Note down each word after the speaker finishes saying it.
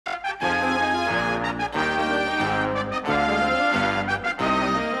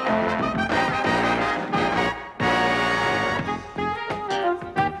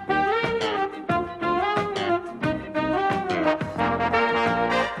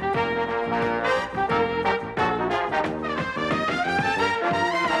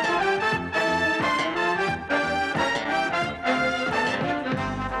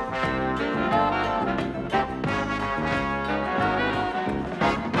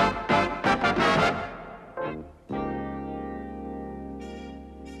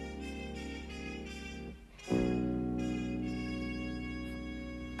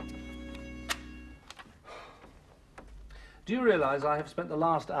Do you realise I have spent the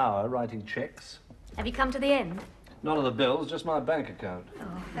last hour writing cheques? Have you come to the end? None of the bills, just my bank account.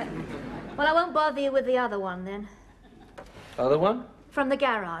 Oh. Well, I won't bother you with the other one, then. Other one? From the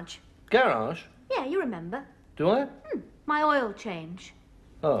garage. Garage? Yeah, you remember. Do I? My oil change.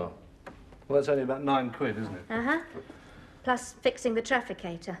 Oh. Well, that's only about £9, isn't it? Uh-huh. Plus fixing the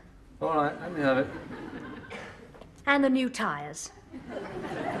trafficator. All right, let me have it. And the new tyres.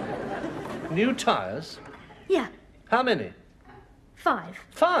 New tyres? Yeah. How many? 5.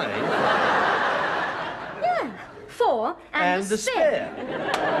 5? Yeah. 4 and the spare.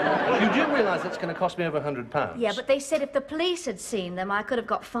 You do realise that's going to cost me over £100? Yeah, but they said if the police had seen them, I could have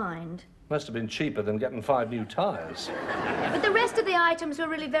got fined. Must have been cheaper than getting 5 new tyres. But the rest of the items were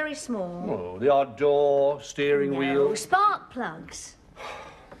really very small. Oh, the odd door, steering wheel. Spark plugs.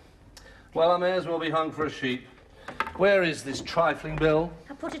 Well, I may as well be hung for a sheep. Where is this trifling bill?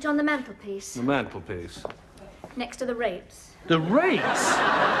 I put it on the mantelpiece. The mantelpiece. Next to the rates. The rates?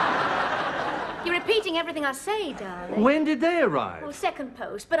 You're repeating everything I say, darling. When did they arrive? Well, second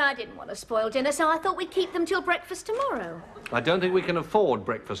post, but I didn't want to spoil dinner, so I thought we'd keep them till breakfast tomorrow. I don't think we can afford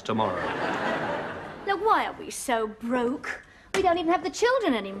breakfast tomorrow. Look, why are we so broke? We don't even have the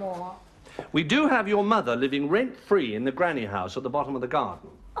children anymore. We do have your mother living rent-free in the granny house at the bottom of the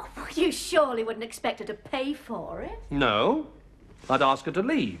garden. Oh, you surely wouldn't expect her to pay for it. No. I'd ask her to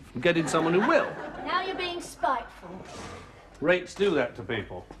leave and get in someone who will. Now you're being spiteful. Rates do that to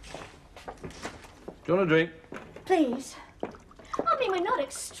people. Do you want a drink? Please. I mean, we're not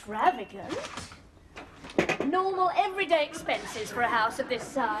extravagant. Normal, everyday expenses for a house of this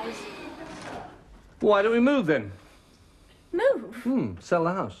size. Why don't we move, then? Move? Sell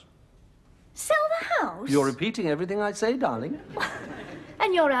the house. Sell the house? You're repeating everything I say, darling.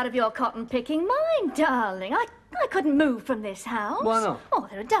 And you're out of your cotton-picking mind, darling. I couldn't move from this house. Why not? Oh,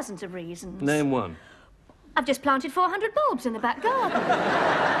 there are dozens of reasons. Name one. I've just planted 400 bulbs in the back garden.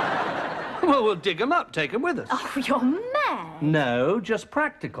 Well, we'll dig them up, take them with us. Oh, you're mad. No, just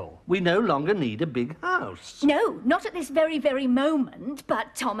practical. We no longer need a big house. No, not at this very, very moment,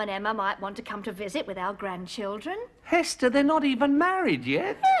 but Tom and Emma might want to come to visit with our grandchildren. Hester, they're not even married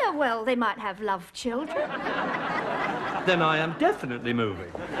yet. Yeah, well, they might have love children. Then I am definitely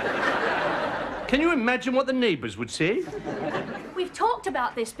moving. Can you imagine what the neighbours would say? We've talked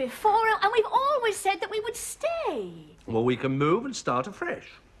about this before, and we've always said that we would stay. Well, we can move and start afresh.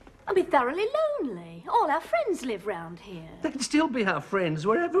 I'd be thoroughly lonely. All our friends live round here. They'd still be our friends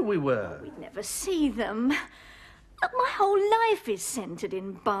wherever we were. We'd never see them. Look, my whole life is centred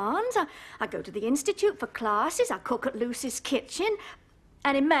in Barnes. I go to the Institute for classes, I cook at Lucy's kitchen,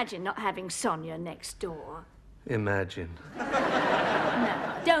 and imagine not having Sonia next door. Imagine.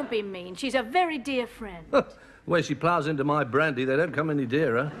 No, don't be mean. She's a very dear friend. The way she ploughs into my brandy, they don't come any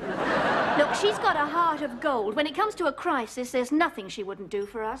dearer. Look, she's got a heart of gold. When it comes to a crisis, there's nothing she wouldn't do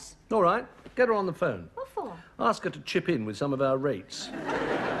for us. All right, get her on the phone. What for? Ask her to chip in with some of our rates.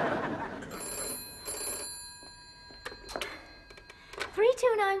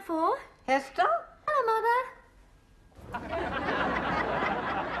 3294. Hester? Hello, Mother.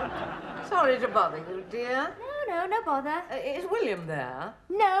 Sorry to bother you, dear. No bother. Is William there?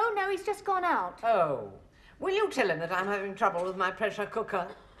 No, he's just gone out. Oh. Will you tell him that I'm having trouble with my pressure cooker?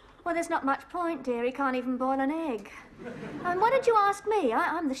 Well, there's not much point, dear. He can't even boil an egg. Why don't you ask me?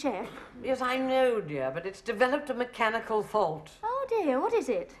 I'm the chef. Yes, I know, dear, but it's developed a mechanical fault. Oh, dear, what is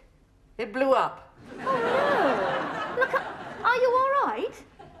it? It blew up. Oh, no. Look, are you all right?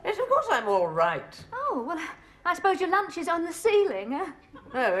 Yes, of course I'm all right. Oh, well, I suppose your lunch is on the ceiling, huh?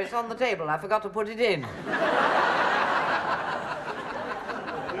 No, it's on the table. I forgot to put it in. Oh.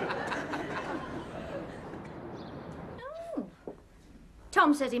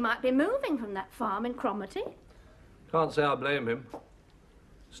 Tom says he might be moving from that farm in Cromarty. Can't say I blame him.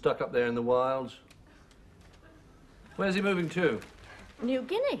 Stuck up there in the wilds. Where's he moving to? New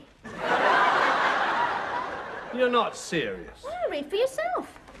Guinea. You're not serious. Well, read for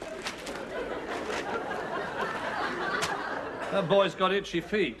yourself. That boy's got itchy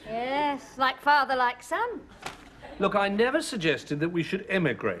feet. Yes, like father, like son. Look, I never suggested that we should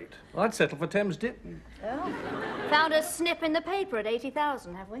emigrate. I'd settle for Thames Ditton. Oh. Found a snip in the paper at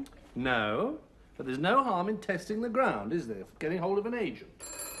 80,000, have we? No, but there's no harm in testing the ground, is there, for getting hold of an agent?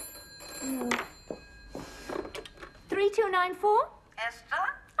 3294? Esther?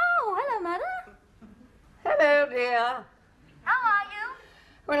 Oh, hello, Mother. Hello, dear. How are you?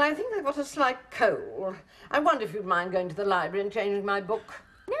 Well, I think I've got a slight cold. I wonder if you'd mind going to the library and changing my book.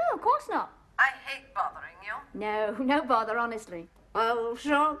 No, of course not. I hate bothering you. No bother, honestly. Oh,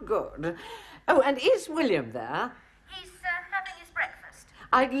 sure, good. Oh, and is William there? He's having his breakfast.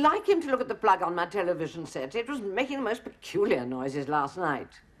 I'd like him to look at the plug on my television set. It was making the most peculiar noises last night.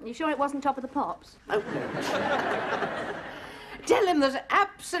 You sure it wasn't Top of the Pops? Oh, no. Tell him there's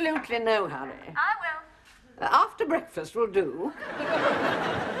absolutely no hurry. I will. After breakfast will do.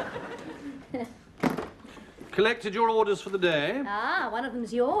 Collected your orders for the day? Ah, one of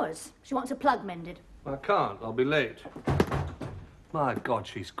them's yours. She wants a plug mended. I can't. I'll be late. My God,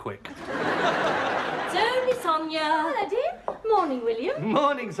 she's quick. It's only Sonia. Hello, dear. Morning, William.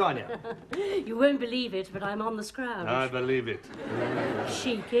 Morning, Sonia. You won't believe it, but I'm on the scrounge. I believe it.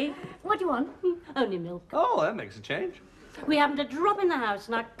 Cheeky. What do you want? Only milk. Oh, that makes a change. We haven't a drop in the house,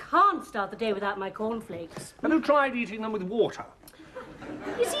 and I can't start the day without my cornflonakes. Have you tried eating them with water?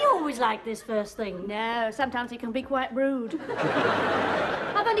 Is he always like this first thing? No, sometimes he can be quite rude.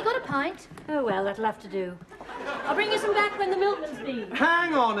 I've only got a pint. Oh, well, that'll have to do. I'll bring you some back when the milkman's been.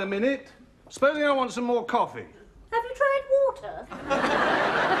 Hang on a minute. Supposing I want some more coffee. Have you tried water?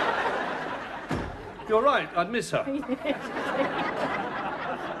 You're right, I'd miss her.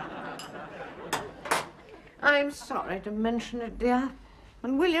 I'm sorry to mention it, dear,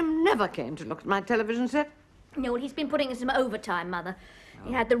 and William never came to look at my television set. No, well, he's been putting in some overtime, Mother.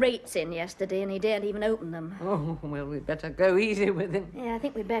 He had the rates in yesterday and he daren't even open them. Oh, well, we'd better go easy with him. Yeah, I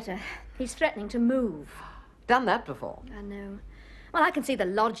think we'd better. He's threatening to move. Done that before. I know. Well, I can see the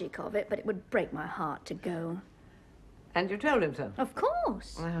logic of it, but it would break my heart to go. And you told him so? Of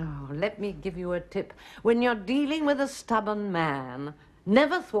course. Oh, let me give you a tip. When you're dealing with a stubborn man,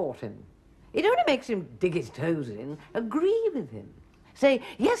 never thwart him. It only makes him dig his toes in. Agree with him. Say,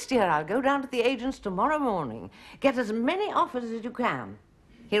 yes, dear, I'll go down to the agent's tomorrow morning. Get as many offers as you can.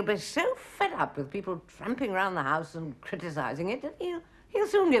 He'll be so fed up with people tramping around the house and criticizing it that he'll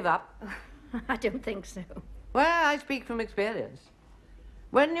soon give up. I don't think so. Well, I speak from experience.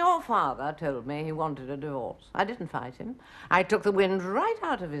 When your father told me he wanted a divorce, I didn't fight him. I took the wind right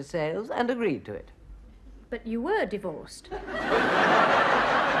out of his sails and agreed to it. But you were divorced.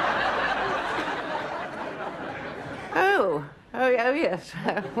 Oh, yes.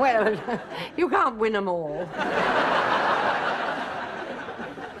 Well, you can't win 'em all.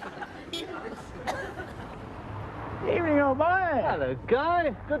 Evening, old boy. Hello,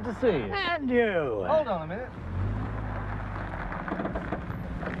 Guy. Good to see you. And you. Hold on a minute.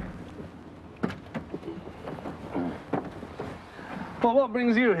 Well, what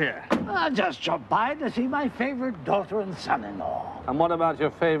brings you here? I just dropped by to see my favorite daughter and son-in-law. And what about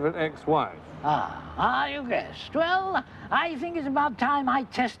your favorite ex-wife? You guessed. Well, I think it's about time I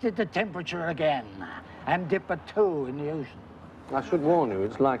tested the temperature again and dip a toe in the ocean. I should warn you,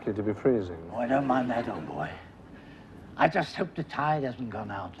 it's likely to be freezing. Oh, I don't mind that, old boy. I just hope the tide hasn't gone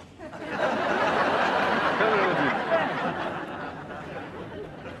out. Come here with me.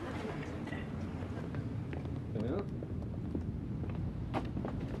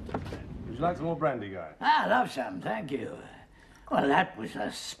 Would you like some more brandy, Guy? I love some, thank you. Well, that was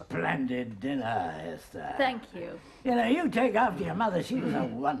a splendid dinner, Esther. Thank you. You know, you take after your mother. She was a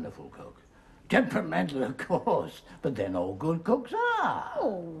wonderful cook. Temperamental, of course, but then all good cooks are.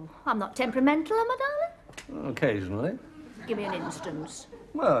 Oh, I'm not temperamental, am I, darling? Occasionally. Give me an instance.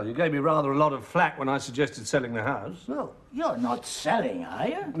 Well, you gave me rather a lot of flack when I suggested selling the house. Well, you're not selling, are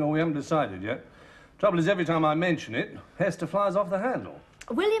you? No, we haven't decided yet. Trouble is, every time I mention it, Hester flies off the handle.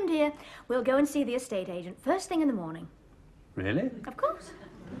 William, dear, we'll go and see the estate agent first thing in the morning. Really? Of course.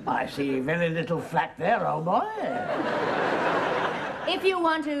 I see very little flack there, old boy. If you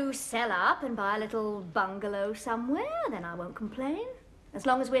want to sell up and buy a little bungalow somewhere, then I won't complain. As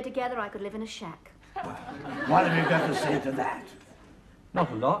long as we're together, I could live in a shack. What have you got to say to that? Not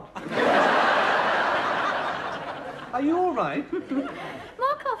a lot. Are you all right?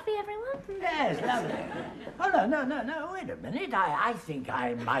 More coffee, everyone? Yes, lovely. Oh, no, wait a minute. I think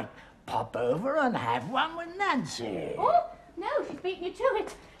I might pop over and have one with Nancy. Oh, no, she's beaten you to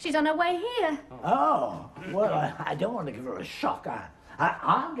it. She's on her way here. Oh, well, I don't want to give her a shock.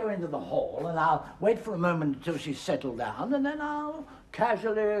 I'll go into the hall and I'll wait for a moment until she's settled down and then I'll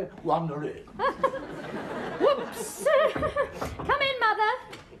casually wander in. Whoops. Come in, Mother.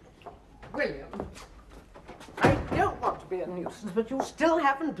 William, I don't want to be a nuisance, but you still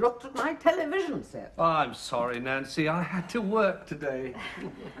haven't looked at my television set. Oh, I'm sorry, Nancy. I had to work today.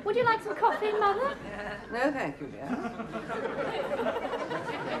 Would you like some coffee, Mother? No, thank you, dear.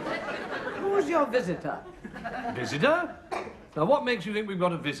 Who's your visitor? Visitor? Now, what makes you think we've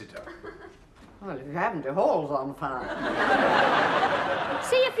got a visitor? Well, if you haven't, your hall's on fire.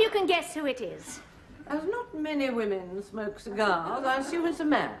 See if you can guess who it is. As not many women smoke cigars, I assume it's a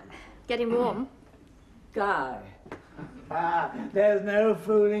man. Getting warm. Guy. There's no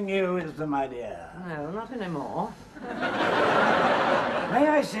fooling you, is there, my dear? No, not anymore. May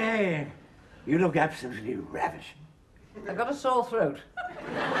I say, you look absolutely ravishing. I've got a sore throat.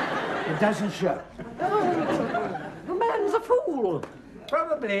 It doesn't show. The man's a fool.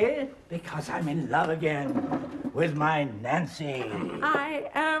 Probably because I'm in love again with my Nancy. I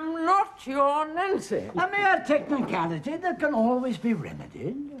am not your Nancy. A mere technicality that can always be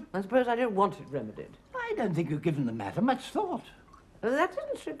remedied. I suppose I don't want it remedied. I don't think you've given the matter much thought. That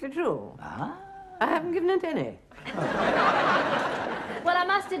isn't strictly true. Ah? I haven't given it any. Well, I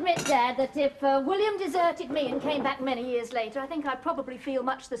must admit, Dad, that if William deserted me and came back many years later, I think I'd probably feel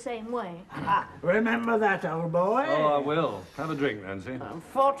much the same way. Remember that, old boy? Oh, I will. Have a drink, Nancy.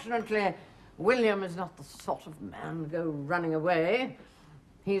 Unfortunately, William is not the sort of man to go running away.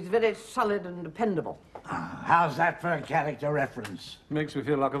 He's very solid and dependable. How's that for a character reference? Makes me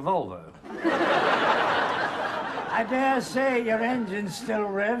feel like a Volvo. I dare say your engine still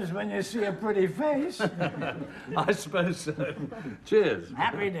revs when you see a pretty face. I suppose so. Cheers.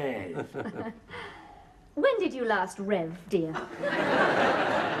 Happy days. When did you last rev, dear?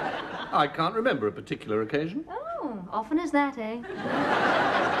 I can't remember a particular occasion. Oh, often as that, eh?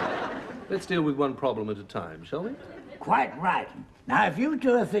 Let's deal with one problem at a time, shall we? Quite right. Now, if you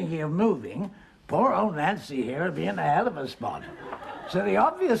two are thinking of moving, poor old Nancy here will be in a hell of a spot. So the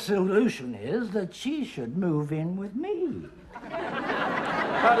obvious solution is that she should move in with me.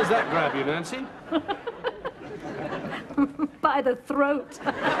 How does that grab you, Nancy? By the throat.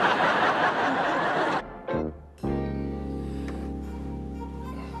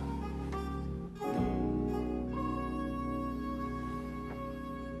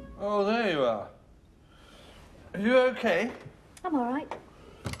 Oh, there you are. Are you okay? I'm all right.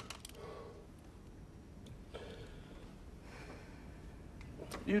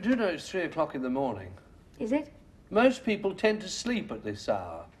 You do know it's 3 o'clock in the morning. Is it? Most people tend to sleep at this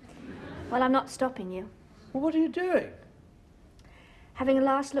hour. Well, I'm not stopping you. Well, what are you doing? Having a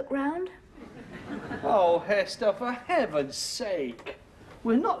last look round? Oh, Hester, for heaven's sake.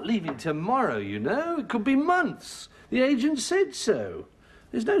 We're not leaving tomorrow, you know. It could be months. The agent said so.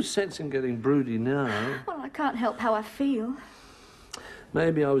 There's no sense in getting broody now. Well, I can't help how I feel.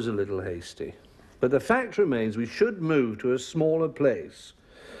 Maybe I was a little hasty. But the fact remains we should move to a smaller place.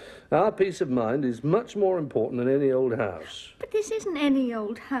 Our peace of mind is much more important than any old house. But this isn't any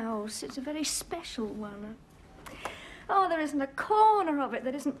old house. It's a very special one. Oh, there isn't a corner of it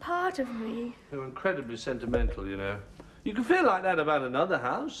that isn't part of me. You're incredibly sentimental, you know. You can feel like that about another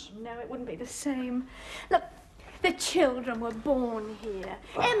house. No, it wouldn't be the same. Look, the children were born here.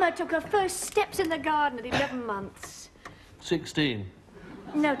 Emma took her first steps in the garden at 11 months. 16.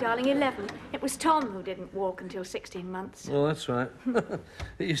 No, darling, 11. It was Tom who didn't walk until 16 months. Oh, that's right.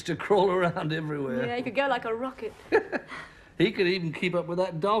 He used to crawl around everywhere. Yeah, he could go like a rocket. He could even keep up with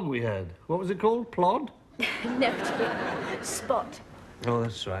that dog we had. What was it called? Plod? No, dear. Spot. Oh,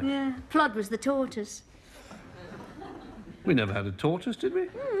 that's right. Yeah, Plod was the tortoise. We never had a tortoise, did we?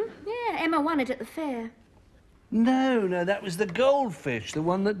 Yeah, Emma won it at the fair. No, that was the goldfish, the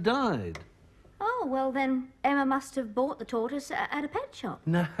one that died. Oh, well, then Emma must have bought the tortoise at a pet shop.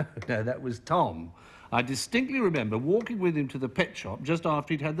 No, that was Tom. I distinctly remember walking with him to the pet shop just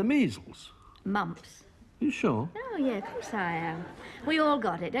after he'd had the measles. Mumps. You sure? Oh, yeah, of course I am. We all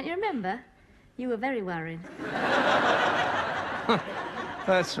got it, don't you remember? You were very worried.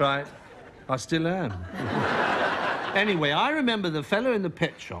 That's right. I still am. Anyway, I remember the fellow in the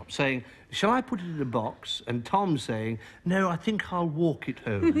pet shop saying, "Shall I put it in a box?" And Tom saying, "No, I think I'll walk it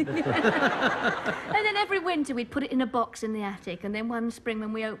home." And then every winter we'd put it in a box in the attic, and then one spring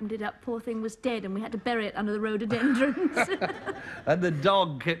when we opened it up, poor thing was dead, and we had to bury it under the rhododendrons. And the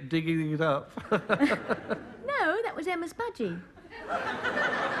dog kept digging it up. No, that was Emma's budgie.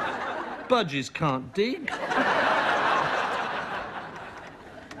 Budgies can't dig.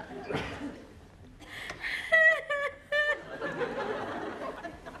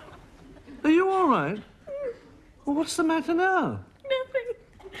 Are you all right? Well, what's the matter now? Nothing.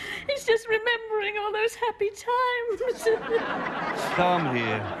 He's just remembering all those happy times. Come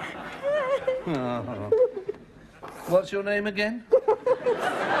here. Oh. What's your name again?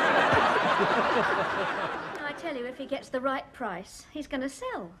 I tell you, if he gets the right price, he's going to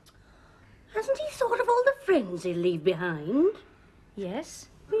sell. Hasn't he thought of all the friends he'll leave behind? Yes,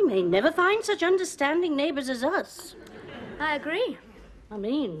 We may never find such understanding neighbours as us. I agree. I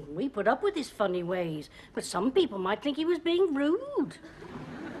mean, we put up with his funny ways, but some people might think he was being rude.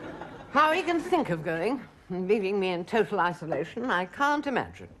 How he can think of going and leaving me in total isolation, I can't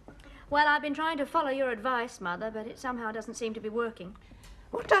imagine. Well, I've been trying to follow your advice, Mother, but it somehow doesn't seem to be working.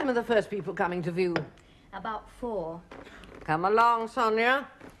 What time are the first people coming to view? About 4. Come along, Sonia.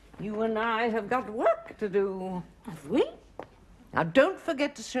 You and I have got work to do. Have we? Now, don't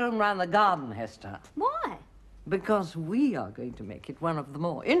forget to show him round the garden, Hester. Why? Because we are going to make it one of the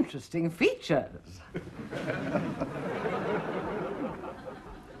more interesting features.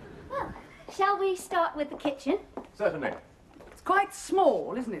 Well, shall we start with the kitchen? Certainly. It's quite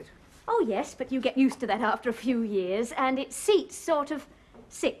small, isn't it? Oh, yes, but you get used to that after a few years, and it seats sort of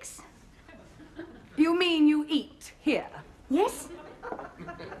 6. You mean you eat here? Yes?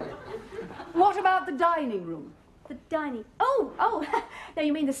 What about the dining room? The dining... Oh, no,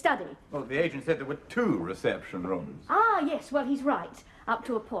 you mean the study. Well, the agent said there were 2 reception rooms. Ah, yes, well, he's right, up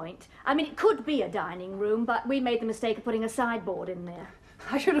to a point. I mean, it could be a dining room, but we made the mistake of putting a sideboard in there.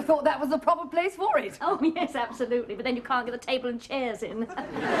 I should have thought that was the proper place for it. Oh, yes, absolutely, but then you can't get the table and chairs in.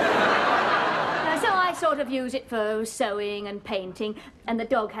 So I sort of use it for sewing and painting, and the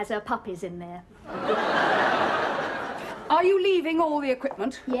dog has her puppies in there. Are you leaving all the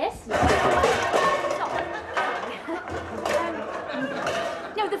equipment? Yes?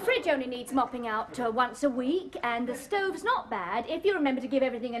 No, the fridge only needs mopping out once a week, and the stove's not bad if you remember to give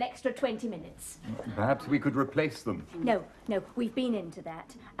everything an extra 20 minutes. Perhaps we could replace them. No, we've been into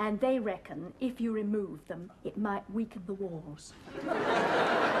that, and they reckon if you remove them, it might weaken the walls.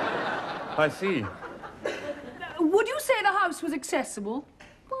 I see. Would you say the house was accessible?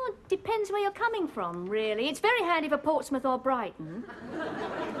 Well, it depends where you're coming from, really. It's very handy for Portsmouth or Brighton.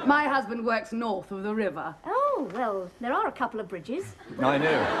 My husband works north of the river. Oh, well, there are a couple of bridges. I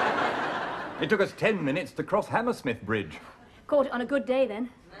know. It took us 10 minutes to cross Hammersmith Bridge. Caught it on a good day, then.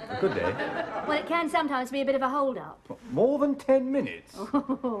 A good day. Well, it can sometimes be a bit of a hold-up. More than 10 minutes?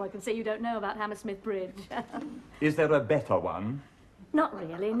 Oh, I can see you don't know about Hammersmith Bridge. Is there a better one? Not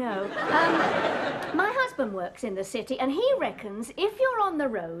really, no. My husband works in the city, and he reckons if you're on the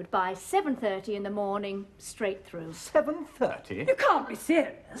road by 7:30 in the morning, straight through. 7:30? You can't be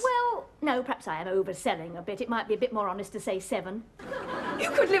serious. Well, no, perhaps I am overselling a bit. It might be a bit more honest to say 7. You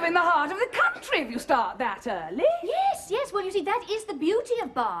could live in the heart of the country if you start that early. Yes. Well, you see, that is the beauty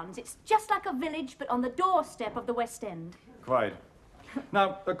of Barnes. It's just like a village, but on the doorstep of the West End. Quite.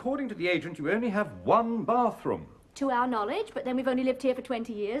 Now, according to the agent, you only have 1 bathroom. To our knowledge, but then we've only lived here for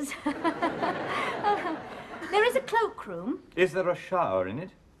 20 years. There is a cloakroom. Is there a shower in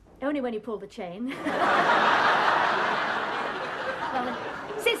it? Only when you pull the chain. Well,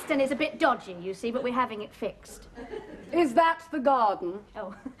 the cistern is a bit dodgy, you see, but we're having it fixed. Is that the garden?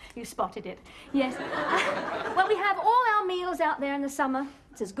 Oh, you spotted it. Yes. Well, we have all our meals out there in the summer.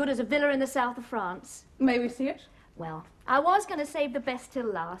 It's as good as a villa in the south of France. May we see it? Well, I was going to save the best till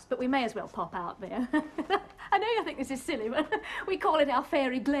last, but we may as well pop out there. I know you think this is silly, but we call it our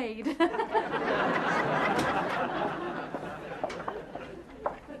fairy glade.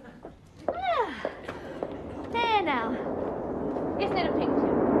 There now. Isn't it a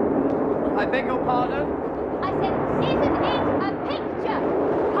picture? I beg your pardon? I said, isn't it a picture?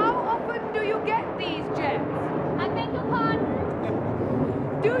 How often do you get these jets? I beg your pardon?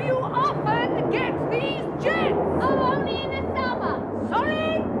 Do you often get these jets? Oh, only in the summer.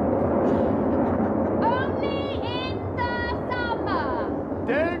 Sorry? Only in the summer.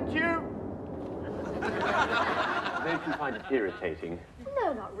 Don't you? Don't you find it irritating?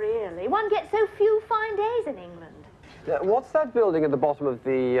 No, not really. One gets so few fine days in England. What's that building at the bottom of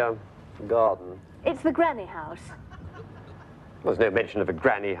the garden? It's the granny house. There's no mention of a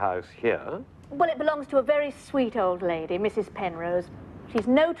granny house here. Well, it belongs to a very sweet old lady, Mrs. Penrose. She's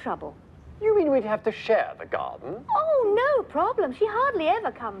no trouble. You mean we'd have to share the garden? Oh, no problem. She hardly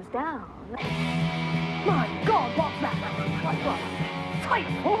ever comes down. My God, what's that? What?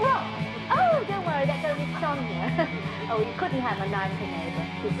 Frightful row. Oh, don't worry, that's only Sonia. Oh, you couldn't have a nicer neighbour.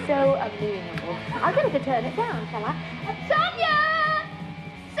 She's so amenable. I'll get her to turn it down, shall I? Sonia!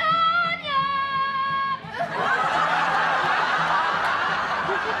 Sonia!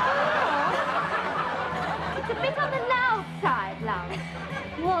 It's a bit on the loud side, love.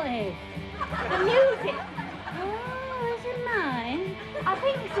 What is? The music. Oh, is it mine? I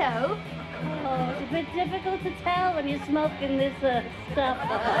think so. Oh, it's a bit difficult to tell when you're smoking this stuff.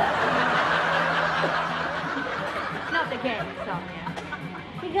 Not again, Sonia.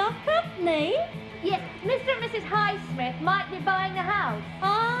 We got company? Yes, Mr. and Mrs. Highsmith might be buying the house.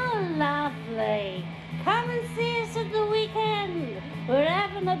 Oh, lovely. Come and see us at the weekend. We're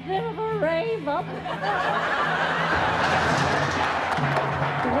having a bit of a rave up.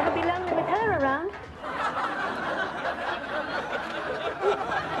 You'll never be lonely with her around.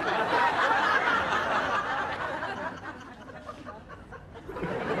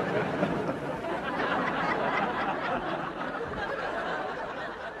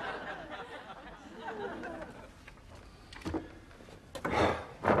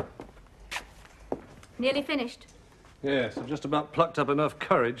 Nearly finished. Yes, I've just about plucked up enough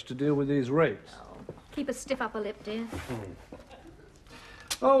courage to deal with these rates. Keep a stiff upper lip, dear.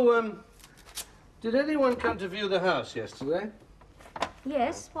 Oh, did anyone come to view the house yesterday?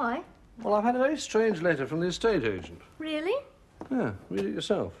 Yes, why? Well, I've had a very strange letter from the estate agent. Really? Yeah, read it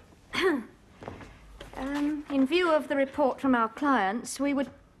yourself. In view of the report from our clients, we would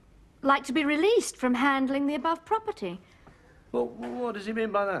like to be released from handling the above property. Well, what does he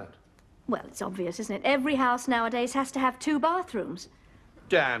mean by that? Well, it's obvious, isn't it? Every house nowadays has to have 2 bathrooms.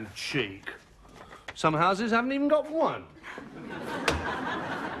 Damn cheek. Some houses haven't even got one.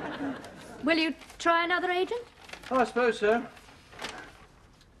 Will you try another agent? Oh, I suppose so.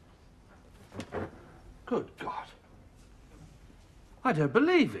 Good God. I don't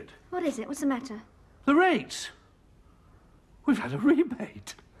believe it. What is it? What's the matter? The rates. We've had a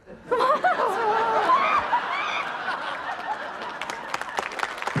rebate.